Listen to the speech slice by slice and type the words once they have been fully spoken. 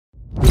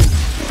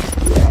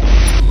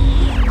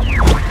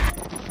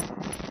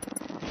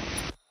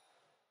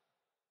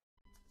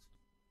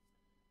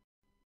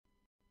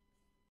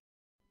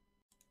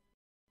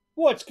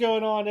What's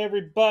going on,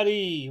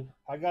 everybody?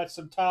 I got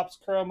some Topps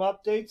Chrome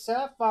update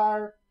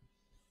Sapphire.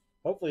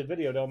 Hopefully the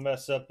video don't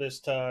mess up this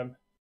time.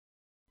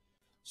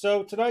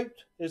 So tonight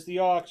is the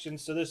auction,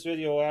 so this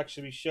video will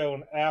actually be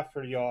shown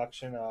after the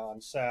auction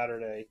on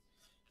Saturday.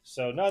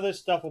 So none of this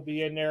stuff will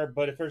be in there,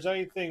 but if there's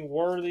anything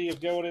worthy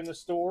of going in the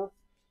store,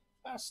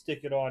 I'll stick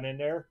it on in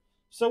there.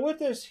 So with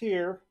this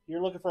here,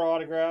 you're looking for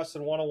autographs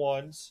and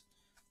one-on-ones.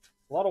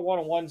 A lot of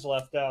one-on-ones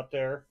left out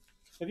there.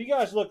 If you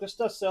guys look, this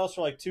stuff sells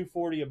for like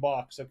 $2.40 a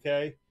box,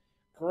 okay?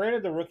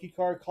 Granted, the rookie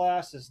card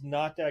class is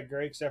not that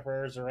great except for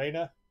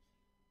Arizarena.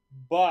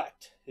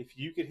 But if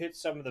you could hit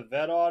some of the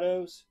vet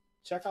autos,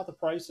 check out the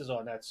prices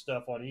on that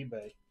stuff on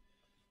eBay.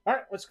 All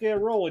right, let's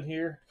get rolling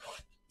here.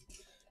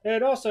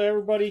 And also,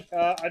 everybody,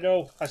 I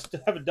know I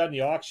still haven't done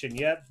the auction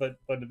yet, but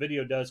when the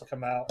video does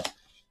come out,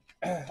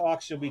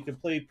 auction will be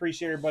complete.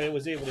 Appreciate everybody that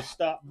was able to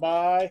stop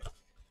by,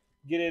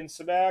 get in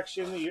some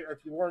action.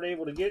 If you weren't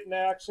able to get in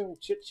action, we'll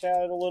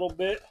chit-chat a little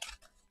bit.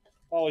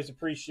 Always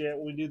appreciate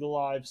when we do the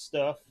live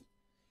stuff.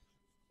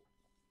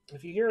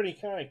 If you hear any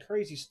kind of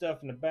crazy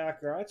stuff in the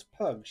background, it's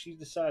Pug. She's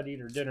decided to eat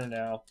her dinner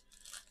now.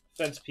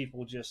 Fence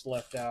people just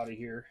left out of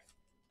here.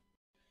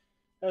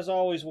 As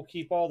always, we'll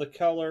keep all the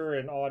color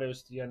and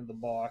autos to the end of the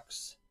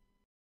box.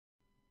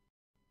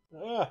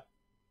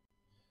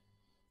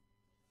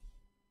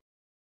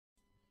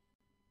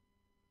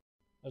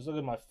 I was looking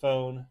at my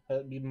phone.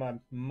 That'd be my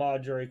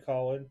Madre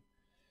calling.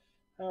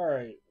 All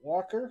right,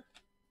 Walker,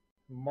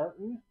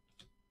 Martin,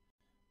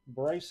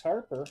 Bryce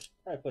Harper.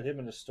 Probably put him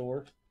in the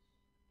store.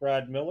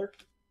 Brad Miller.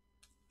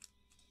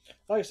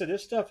 Like I said,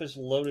 this stuff is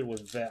loaded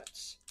with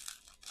vets.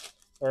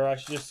 Or I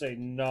should just say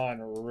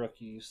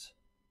non-rookies.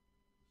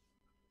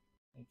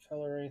 Any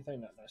color or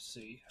anything? Not I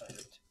see. All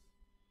right.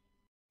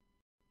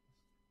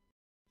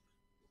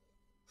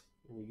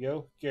 Here we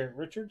go. Garrett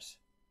Richards.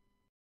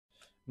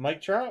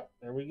 Mike Trout.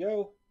 There we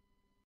go.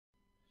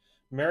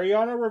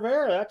 Mariano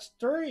Rivera. That's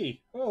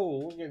 3.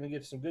 Oh, we're going to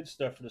get some good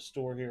stuff for the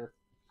store here.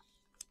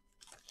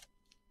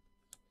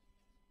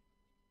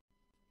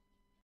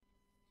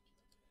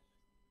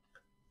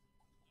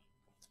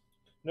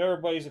 Now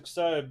everybody's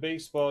excited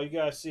baseball. You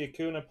guys see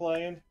Acuna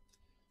playing?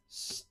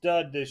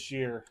 Stud this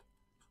year.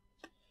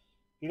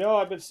 You know,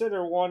 I've been sitting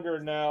there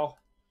wondering now.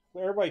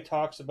 Everybody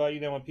talks about,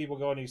 when people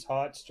go on these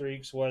hot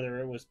streaks, whether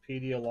it was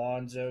Petey,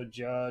 Alonso,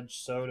 Judge,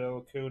 Soto,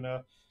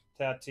 Acuna,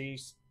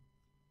 Tatis.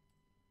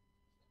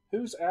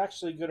 Who's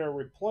actually going to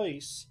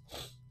replace?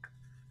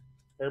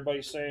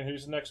 Everybody's saying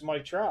who's the next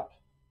Mike Trout.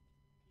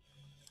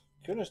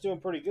 Acuna's doing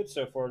pretty good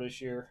so far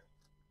this year.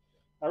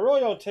 I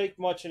really don't take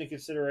much into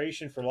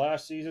consideration for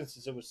last season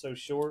since it was so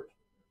short.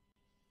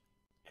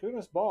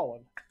 Acuna's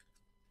balling.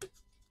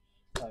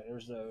 All right,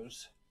 there's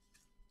those.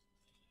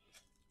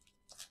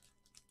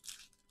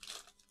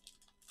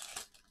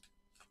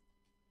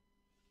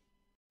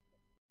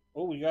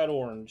 Oh, we got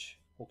orange.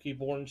 We'll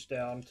keep orange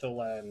down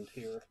till end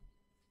here.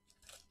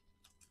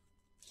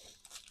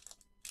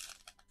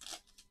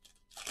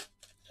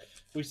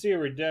 If we see a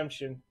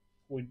redemption,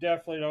 we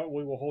definitely don't.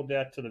 We will hold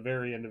that to the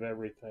very end of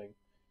everything.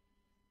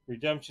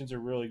 Redemptions are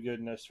really good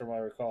in this, from I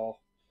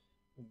recall.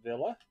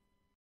 Villa,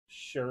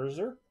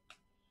 Scherzer,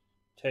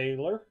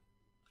 Taylor,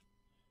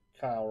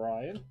 Kyle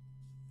Ryan.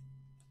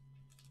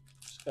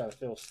 Just gotta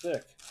feel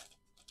thick.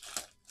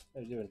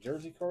 Are you doing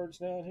jersey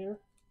cards now in here?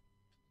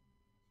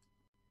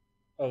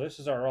 Oh, this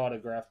is our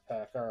autograph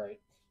pack. All right.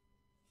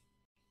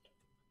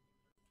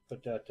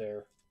 Put that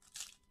there.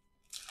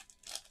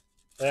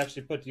 I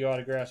actually put the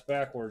autographs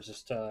backwards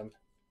this time.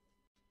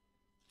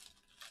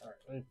 All right,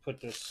 let me put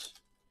this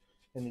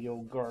in the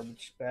old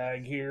garbage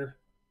bag here.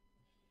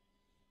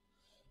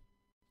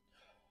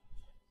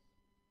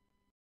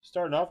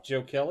 Starting off,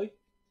 Joe Kelly.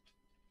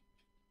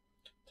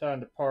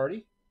 Time to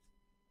party.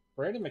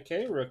 Brandon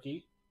McKay,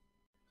 rookie.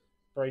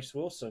 Bryce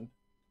Wilson.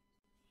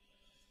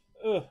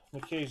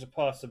 McKay's a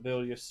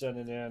possibility of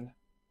sending in.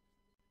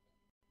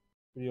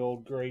 The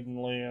old Graydon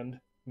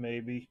land,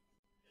 maybe.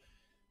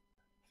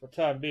 For the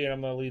time being, I'm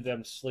going to leave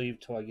them sleeve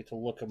till I get to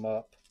look them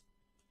up.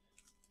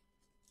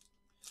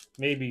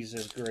 Maybe he's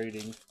as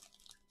grading.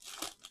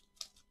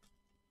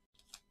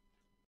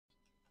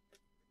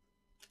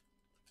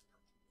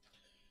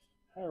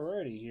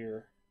 Alrighty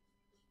here.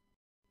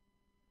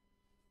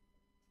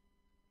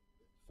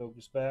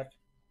 Focus back.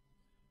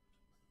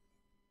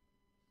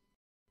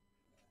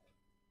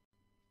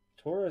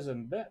 Torres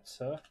and Betts,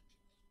 huh?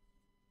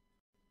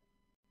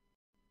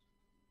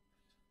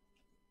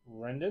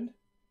 Rendon.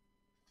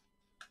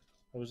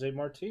 Jose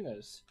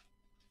Martinez.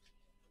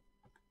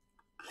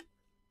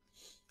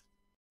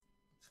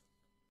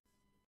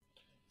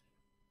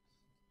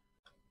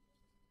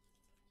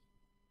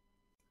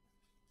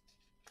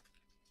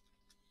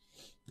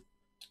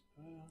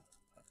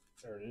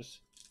 There it is.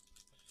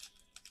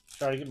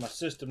 Try to get my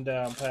system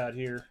down pat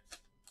here.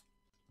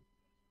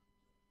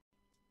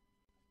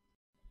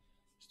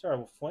 Start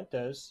with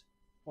Fuentes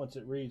once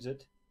it reads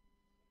it.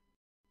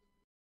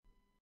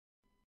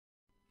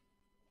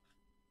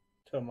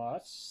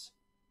 Tomas.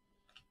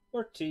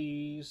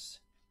 Ortiz.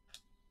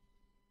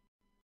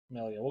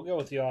 Melia. We'll go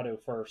with the auto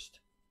first.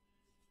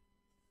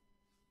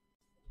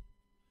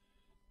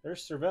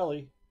 There's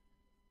Cervelli.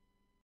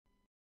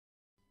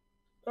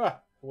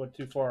 Ah, went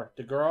too far.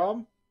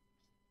 DeGrom.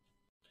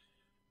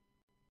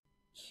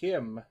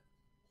 Kim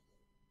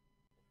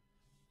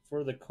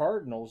for the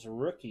Cardinals,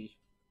 rookie.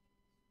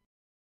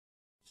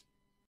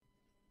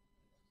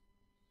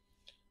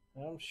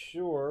 I'm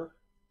sure.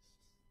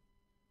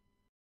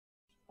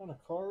 On a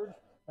card?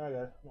 I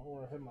don't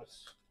want to hit my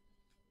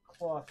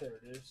cloth.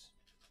 There it is.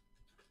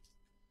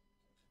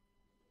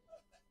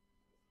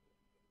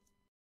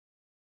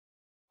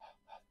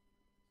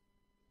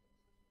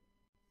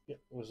 It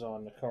was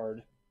on the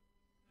card.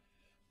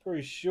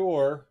 Pretty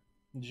sure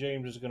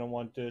James is going to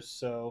want this,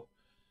 so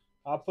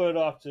I'll put it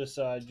off to the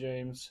side,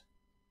 James.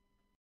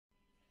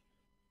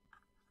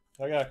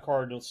 I got a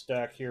Cardinal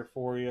stack here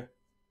for you.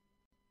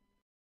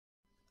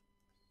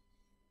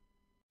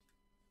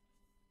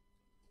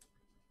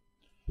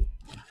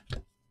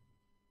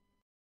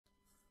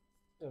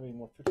 I mean,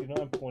 more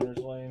 59 pointers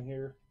laying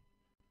here.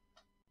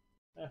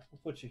 We'll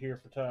put you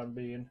here for time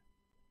being.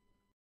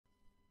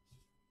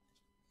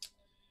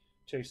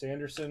 Chase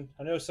Anderson.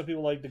 I know some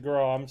people like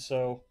DeGrom,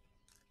 so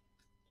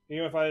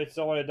even if it's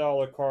only a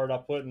dollar card,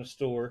 I'll put it in the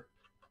store.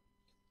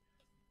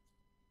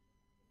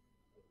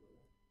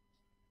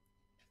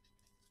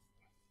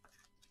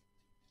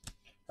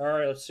 All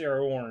right, let's see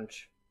our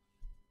orange.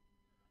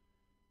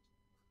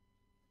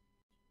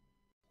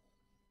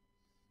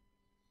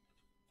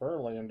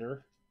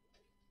 Verlander.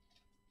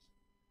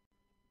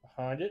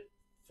 Behind it,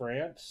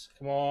 France.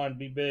 Come on,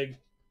 be big.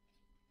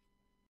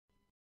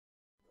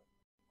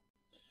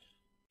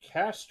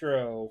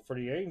 Castro for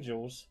the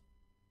Angels.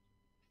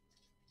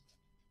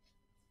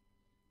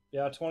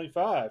 Yeah,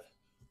 25.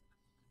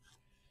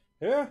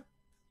 Yeah.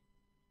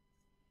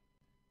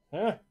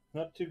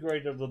 Not too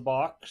great of the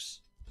box.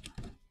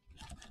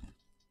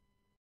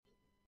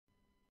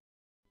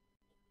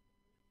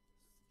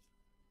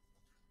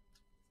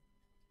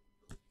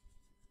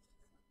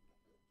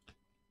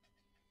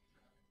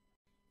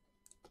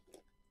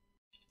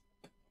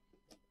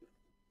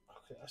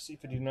 Okay, I see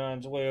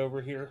 59's way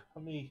over here.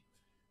 Let me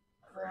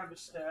grab a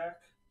stack.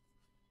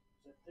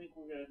 I think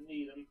we're going to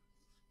need them.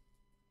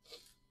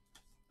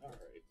 All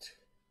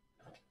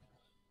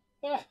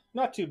right.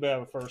 Not too bad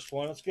of a first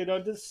one. Let's get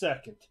on to the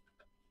second.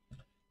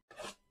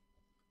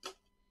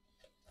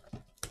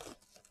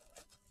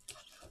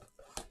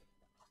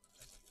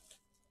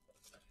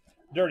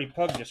 Dirty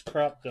Pug just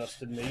crop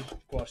dusted me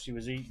while she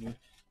was eating.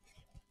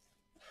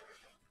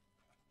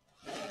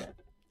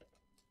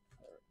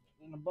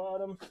 In the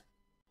bottom.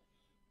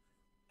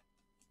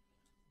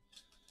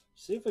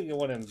 See if we get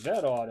one in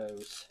vet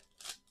autos.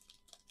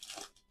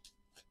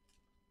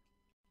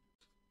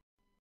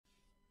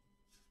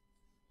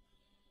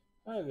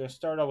 I'm going to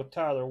start out with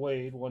Tyler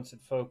Wade once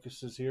it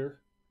focuses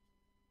here.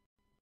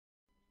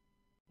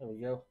 There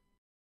we go.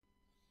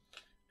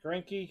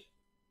 Greinke.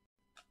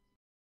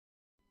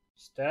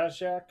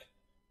 Stashak.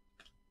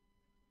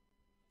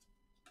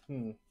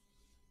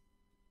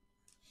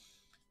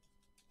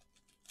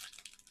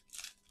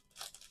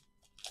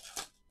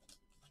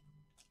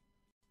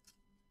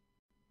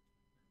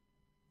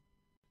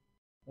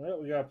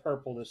 Well, we got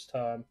purple this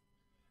time.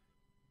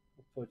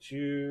 We'll put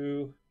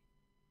you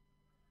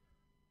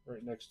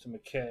right next to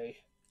McKay.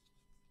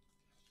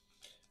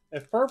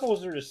 If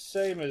purples are the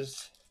same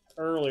as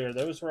earlier,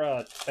 those were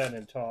out of 10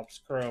 in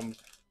Topps Chrome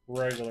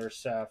regular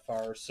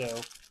Sapphire,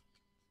 so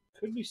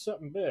could be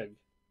something big.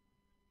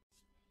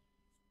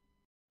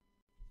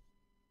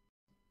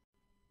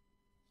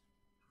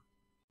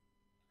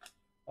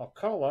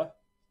 Alcala.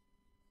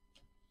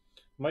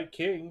 Mike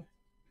King.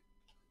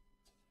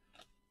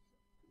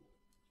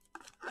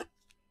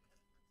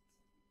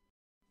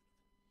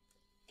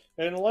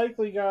 And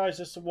likely, guys,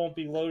 this won't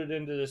be loaded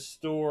into the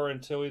store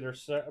until either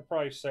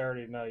probably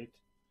Saturday night.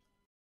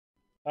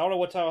 I don't know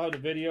what time I'll have the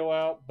video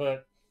out,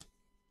 but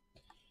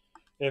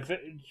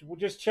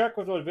just check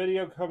with when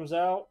video comes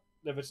out.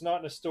 If it's not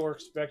in the store,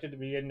 expect it to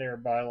be in there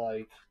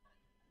by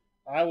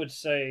I would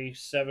say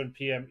 7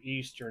 p.m.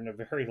 Eastern,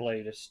 the very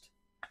latest.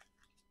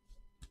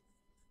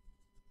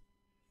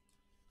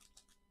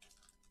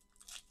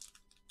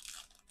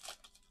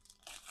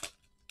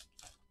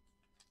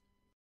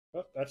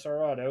 Oh, that's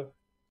our auto.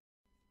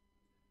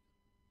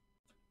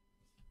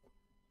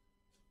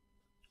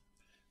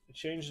 They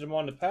changed them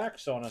on the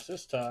packs on us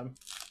this time.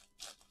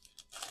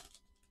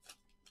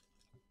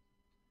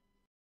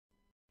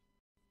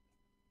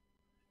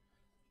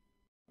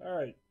 All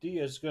right,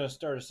 Diaz is going to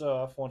start us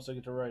off once I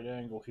get the right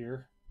angle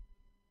here.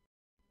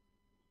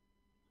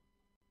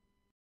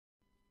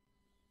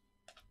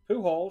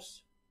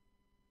 Pujols.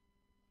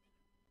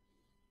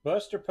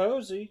 Buster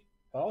Posey,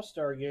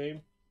 All-Star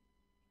game.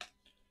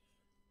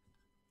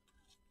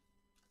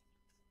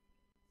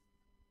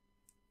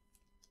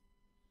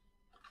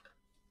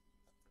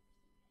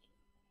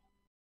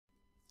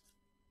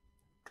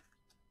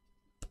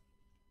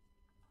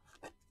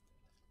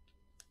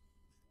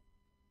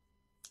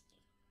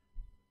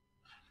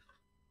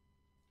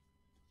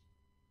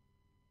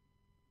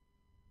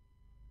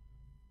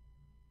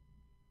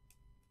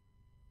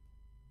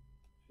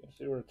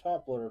 See where the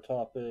top loader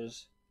top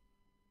is.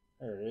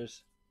 There it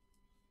is.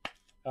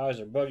 Eyes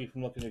are buggy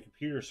from looking at the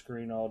computer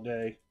screen all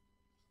day.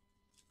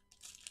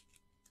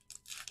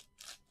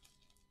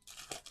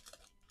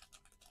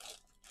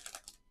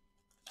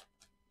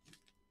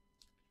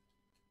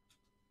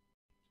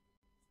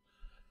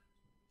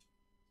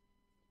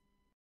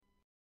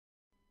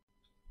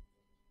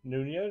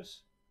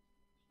 Nunez.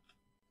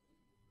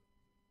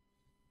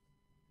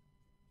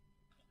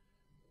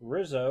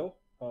 Rizzo,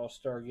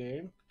 All-Star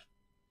Game.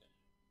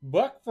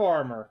 Buck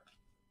Farmer.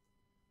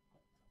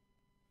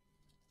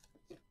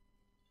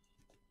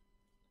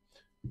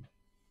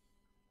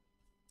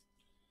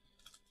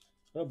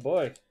 Oh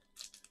boy.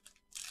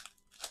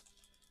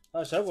 I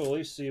was hoping we'll at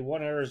least see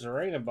one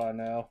Arizarena by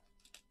now.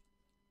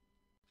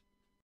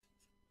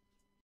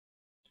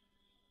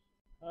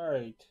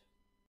 Alright.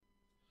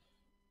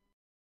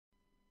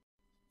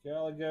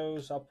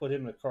 Gallegos, I'll put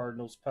him in the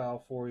Cardinals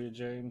pile for you,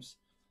 James.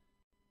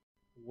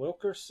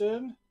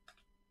 Wilkerson.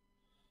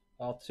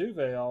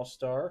 Altuve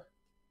All-Star.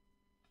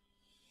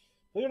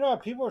 Believe it or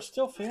not, people are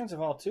still fans of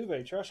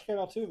Altuve. Trash Can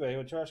Altuve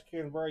with Trash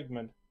Can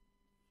Bregman.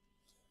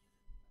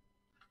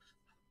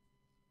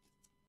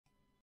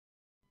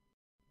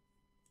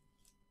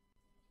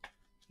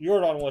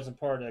 Jordan wasn't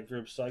part of that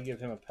group, so I give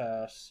him a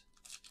pass.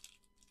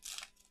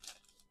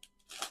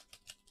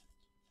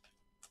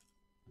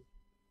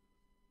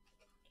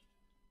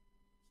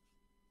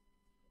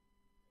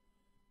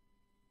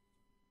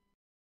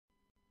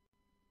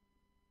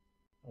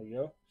 There we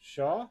go.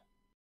 Shaw.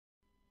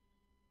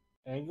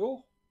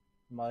 Engel.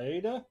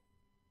 Maeda.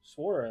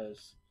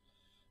 Suarez.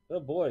 Oh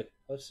boy.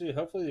 Let's see.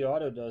 Hopefully the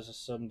auto does us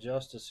some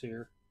justice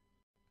here.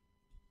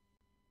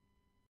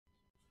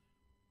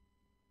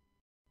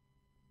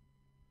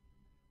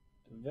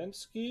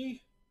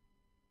 Davinsky.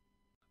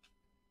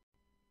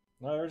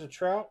 No, there's a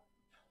Trout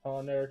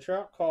on there.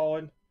 Trout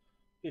calling.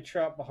 Get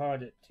Trout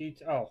behind it.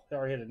 Oh, I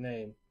already had a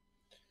name.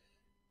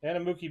 And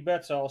a Mookie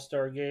Betts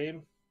All-Star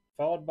Game,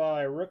 followed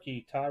by a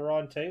rookie,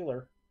 Tyron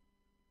Taylor.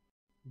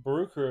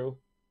 Brew Crew.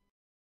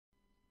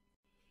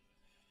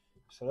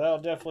 So that'll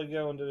definitely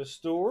go into the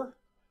store.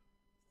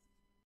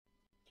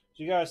 As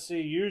you guys see,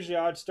 usually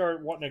I'd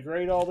start wanting to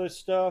grade all this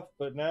stuff,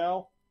 but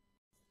now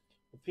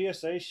the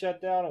PSA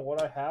shut down and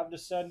what I have to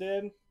send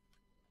in,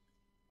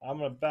 I'm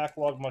going to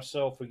backlog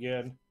myself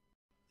again.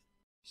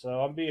 So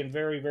I'm being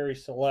very, very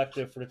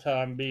selective for the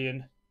time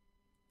being.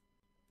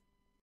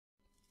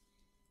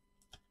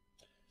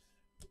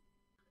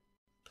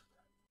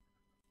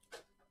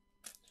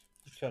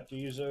 Cut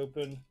these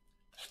open.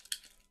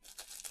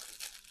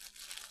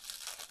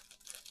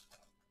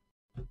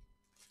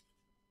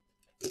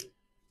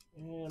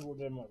 And where'd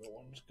them other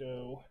ones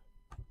go?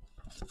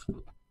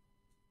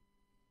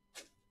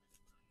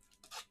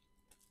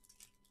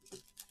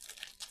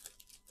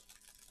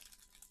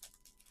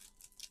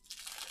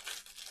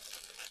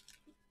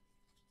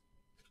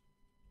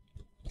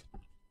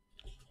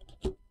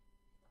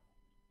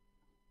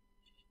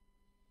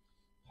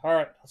 All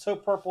right, let's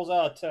hope purple's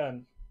out of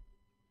 10.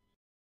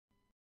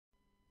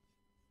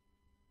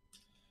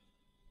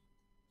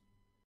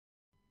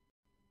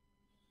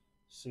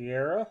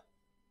 Sierra.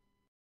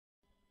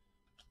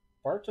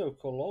 Roberto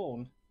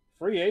Clemente.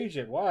 Free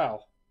agent.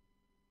 Wow.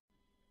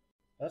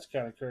 That's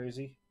kind of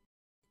crazy.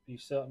 Be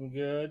something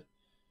good.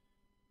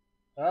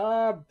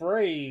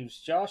 Braves.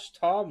 Josh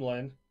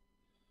Tomlin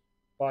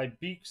by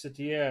Beeks at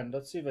the end.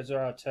 Let's see if it's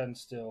out of 10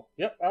 still.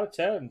 Yep, out of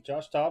 10.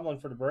 Josh Tomlin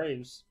for the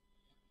Braves.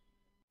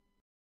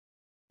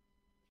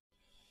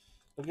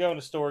 We'll go in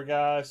the store,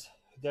 guys.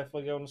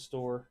 Definitely go in the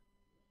store.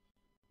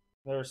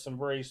 There's some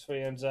Braves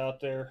fans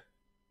out there.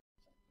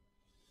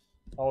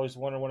 Always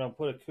wonder when I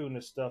put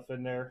Acuna stuff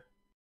in there.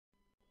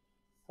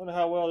 I don't know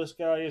how well this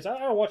guy is. I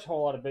don't watch a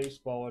whole lot of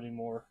baseball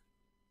anymore.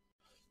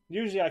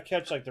 Usually I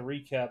catch like the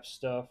recap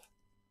stuff.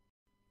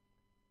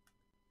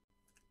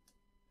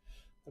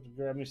 I have to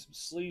grab me some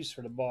sleeves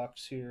for the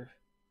box here.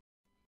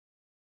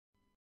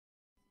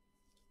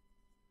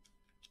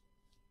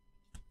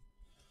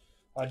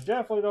 I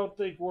definitely don't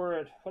think we're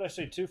at, what did I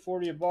say,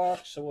 $240 a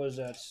box? So was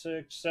that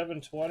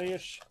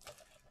 $720-ish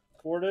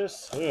for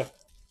this? Ugh.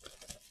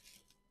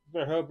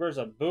 Better hope there's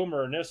a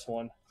boomer in this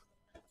one.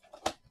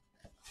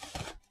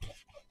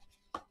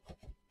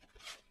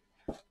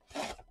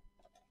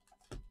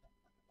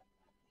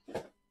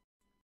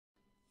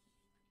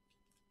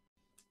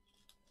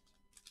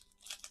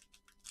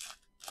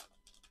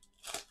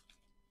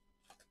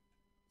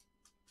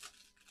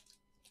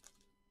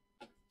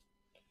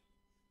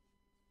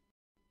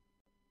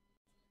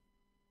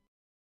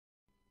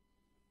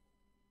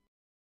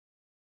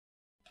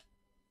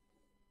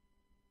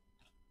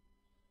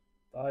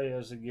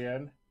 Baez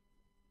again.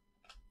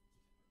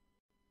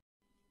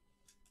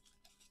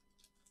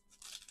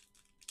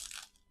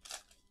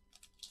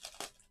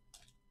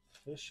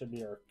 This should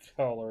be our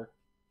color.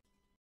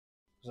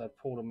 Because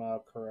I pulled them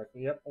out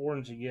correctly. Yep,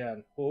 orange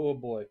again. Oh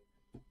boy.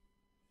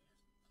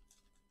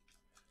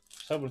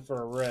 Just hoping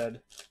for a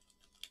red.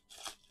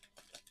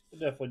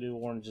 We'll definitely do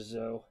oranges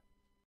though.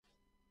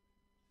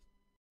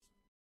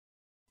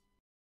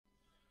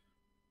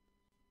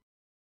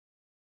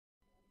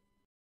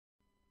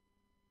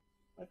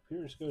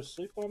 computer's going to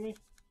sleep on me.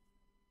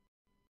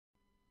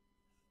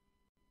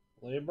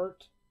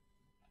 Lambert.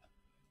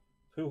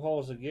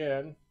 Pujols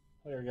again.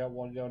 There, got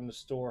one going in the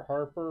store.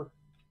 Harper.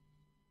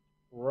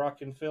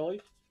 Rockin'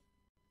 Philly.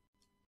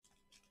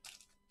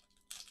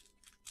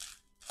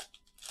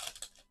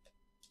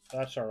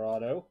 That's our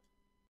auto.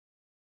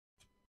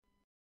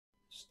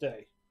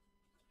 Stay.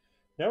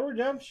 No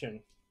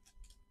redemption.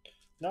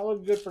 Not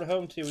looking good for the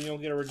home team when you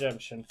don't get a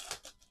redemption.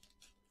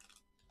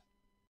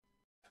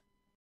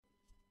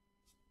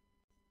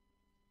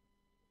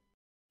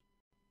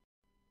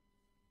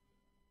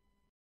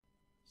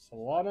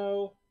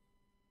 Solano.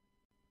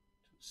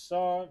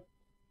 Toussaint.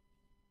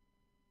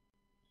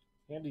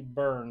 Andy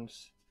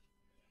Burns.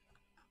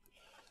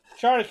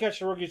 Trying to catch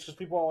the rookies because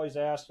people always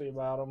ask me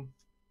about them.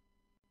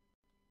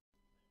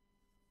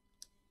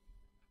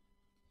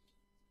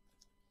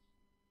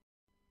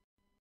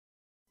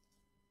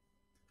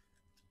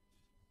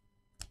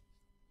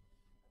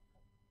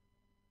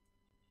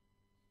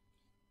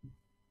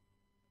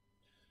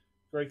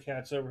 Gray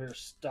Cat's over here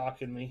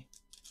stalking me.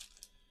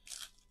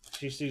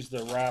 She sees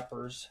the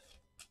wrappers.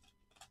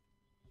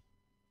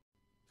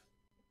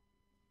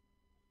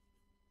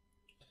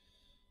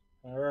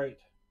 All right.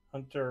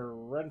 Hunter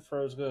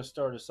Renfroe is going to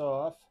start us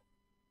off.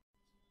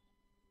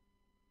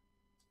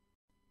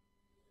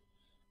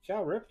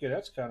 Cal Ripken,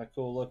 that's kind of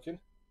cool looking.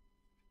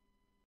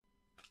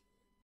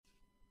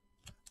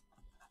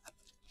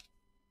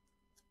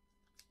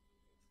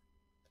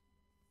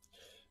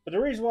 But the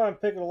reason why I'm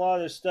picking a lot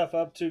of this stuff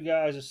up too,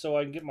 guys, is so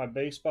I can get my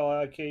baseball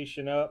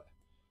allocation up.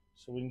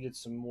 So we can get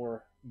some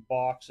more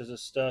boxes of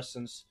stuff,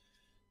 since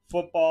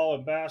football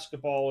and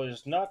basketball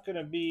is not going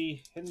to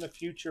be in the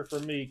future for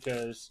me,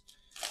 because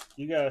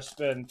you got to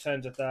spend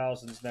tens of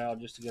thousands now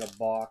just to get a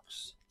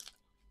box.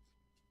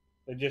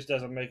 It just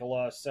doesn't make a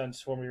lot of sense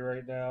for me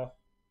right now.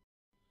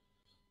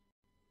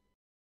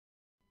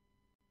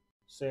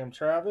 Sam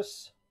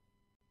Travis.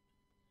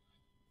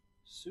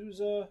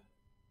 Souza.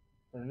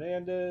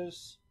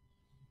 Hernandez.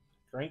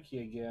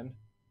 Greinke again.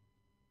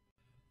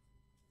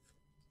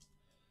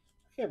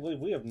 I can't believe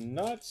we have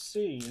not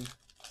seen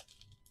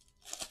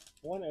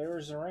one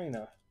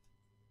Arizarena.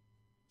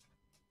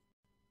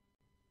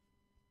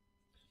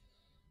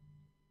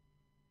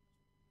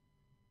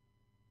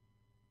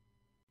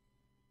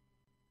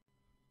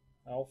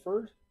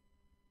 Alford.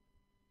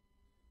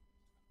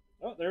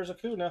 Oh, there's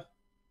Acuna.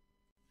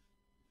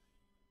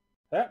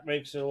 That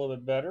makes it a little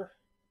bit better.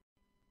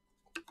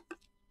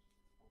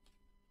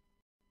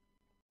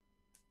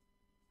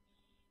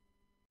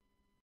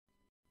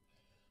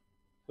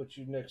 Put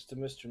you next to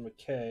Mr.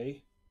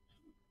 McKay.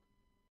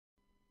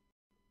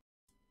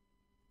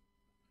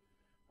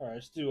 All right,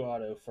 let's do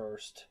auto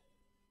first.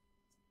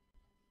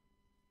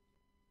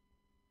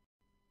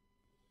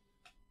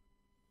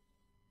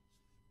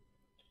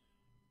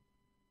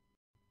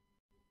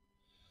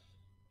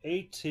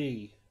 AT.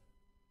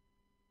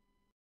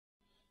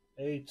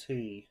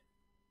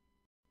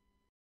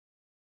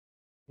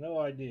 No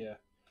idea.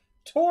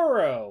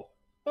 Toro.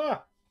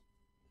 Huh.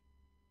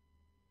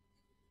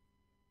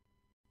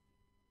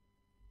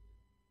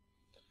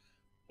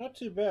 Not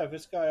too bad if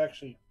this guy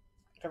actually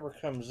ever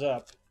comes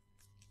up.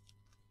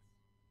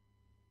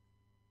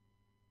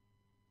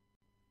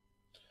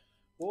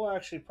 We'll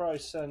actually probably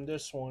send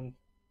this one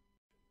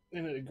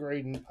into the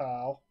grading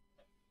pile.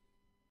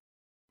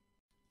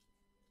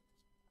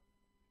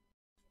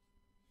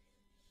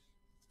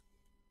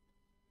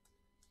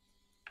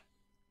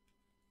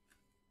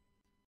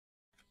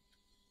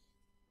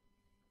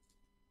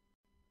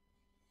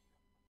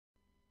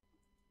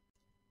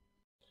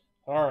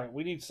 All right,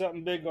 we need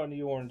something big on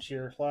the orange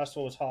here. Last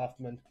one was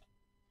Hoffman.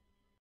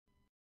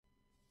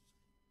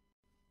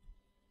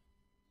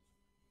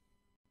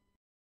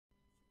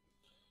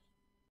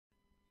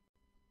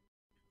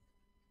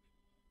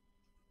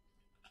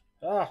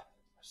 I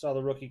saw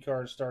the rookie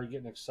card, started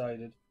getting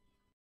excited.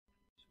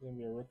 It's going to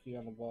be a rookie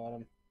on the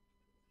bottom.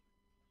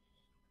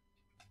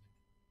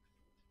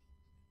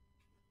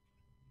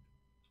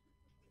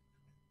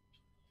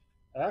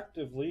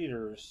 Active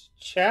leaders.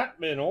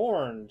 Chapman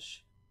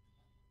orange.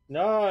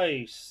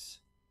 Nice.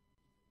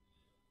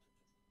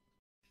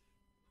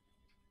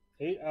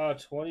 8 out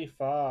of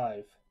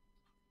 25.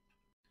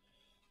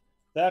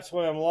 That's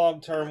one of them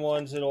long-term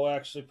ones that'll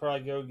actually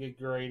probably go get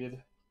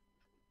graded.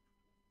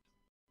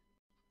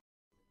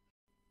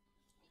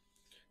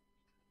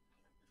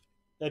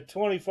 At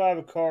 25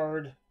 a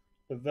card,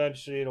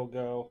 eventually it'll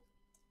go.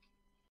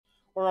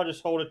 Or I'll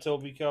just hold it till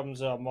it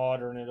becomes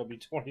modern. It'll be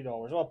 $20.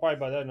 Well, probably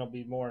by then it'll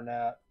be more than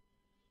that.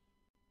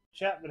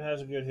 Chapman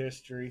has a good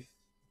history.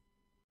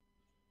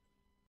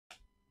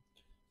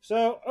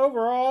 So,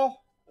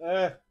 overall,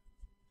 could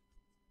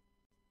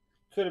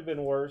have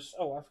been worse.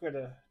 Oh, I forgot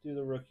to do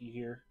the rookie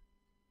here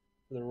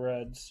for the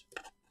Reds.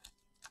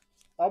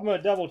 I'm going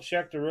to double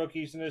check the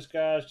rookies in this,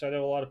 guys, because I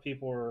know a lot of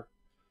people are,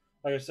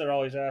 like I said,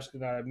 always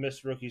asking that I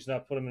miss rookies,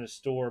 not put them in the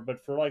store.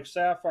 But for like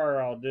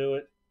Sapphire, I'll do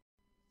it.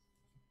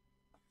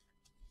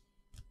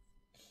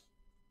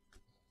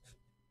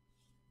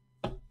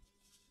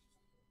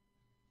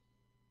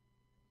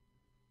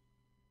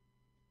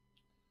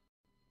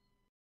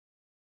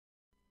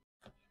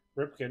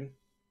 Ripken,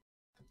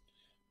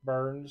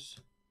 Burns,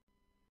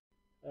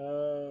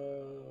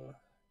 trying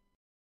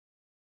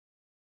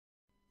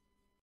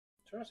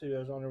to see who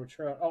was on there with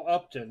Trout. Oh,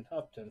 Upton,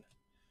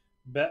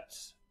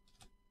 Betts,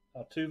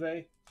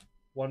 Altuve,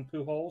 one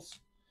Pujols,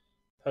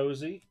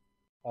 Posey,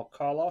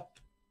 Alcala,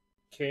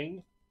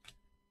 King,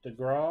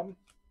 DeGrom,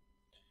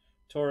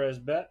 Torres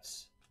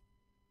Betts,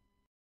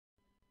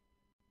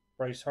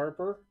 Bryce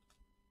Harper,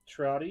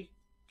 Trouty,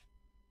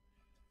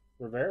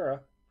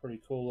 Rivera, pretty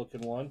cool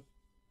looking one.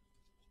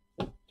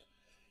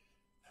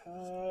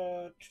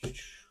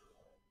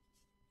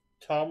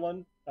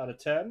 Tomlin out of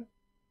 10.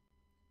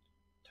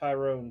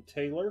 Tyrone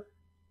Taylor,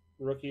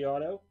 rookie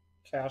auto.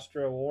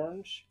 Castro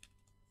orange.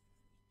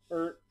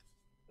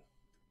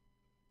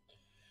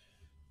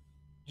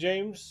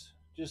 James,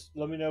 just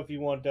let me know if you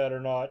want that or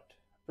not.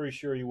 Pretty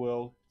sure you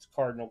will. It's a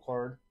Cardinal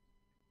card.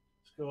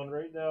 It's going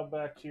right now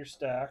back to your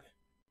stack.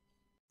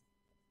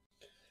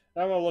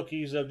 I'm going to look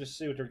these up just to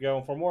see what they're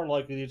going for. More than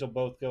likely, these will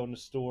both go in the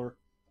store.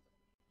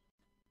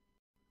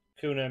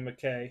 Kuna and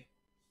McKay.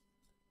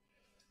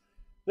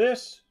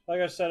 This,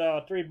 like I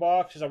said, 3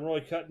 boxes. I'm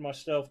really cutting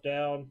myself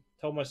down.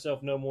 Told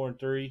myself no more than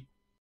 3.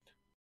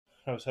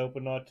 I was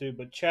hoping not to.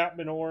 But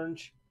Chapman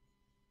orange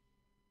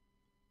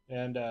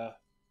and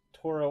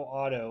Toro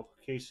auto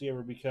in case he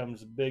ever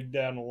becomes big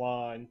down the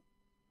line.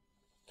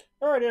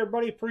 All right,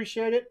 everybody.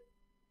 Appreciate it.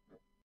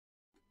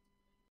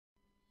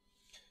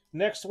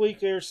 Next week,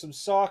 there's some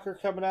soccer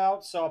coming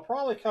out, so I'll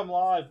probably come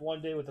live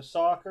one day with the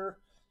soccer.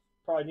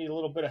 Probably need a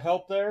little bit of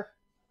help there.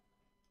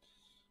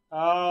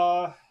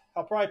 I'll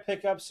probably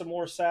pick up some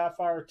more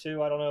Sapphire,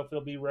 too. I don't know if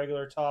it'll be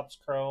regular Topps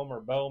Chrome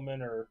or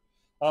Bowman or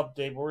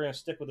Update, but we're going to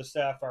stick with the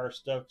Sapphire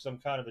stuff because I'm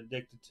kind of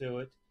addicted to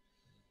it.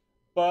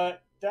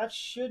 But that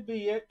should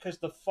be it because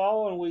the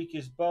following week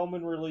is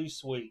Bowman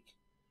release week.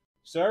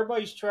 So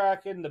everybody's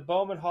tracking the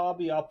Bowman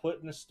hobby. I'll put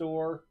in the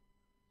store.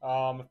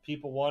 If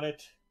people want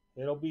it,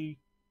 it'll be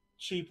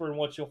cheaper than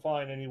what you'll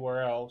find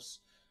anywhere else.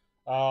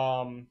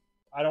 I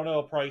don't know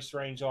a price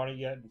range on it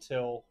yet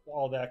until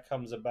all that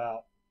comes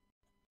about.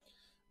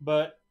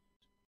 But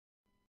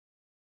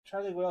I'm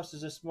trying to think what else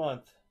is this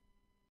month.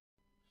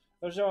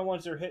 Those are the only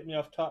ones that are hitting me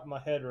off the top of my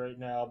head right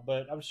now.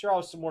 But I'm sure I'll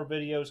have some more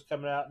videos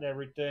coming out and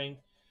everything.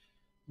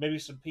 Maybe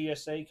some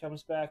PSA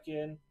comes back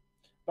in.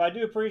 But I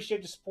do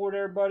appreciate the support,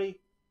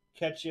 everybody.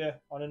 Catch you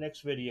on the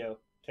next video.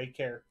 Take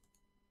care.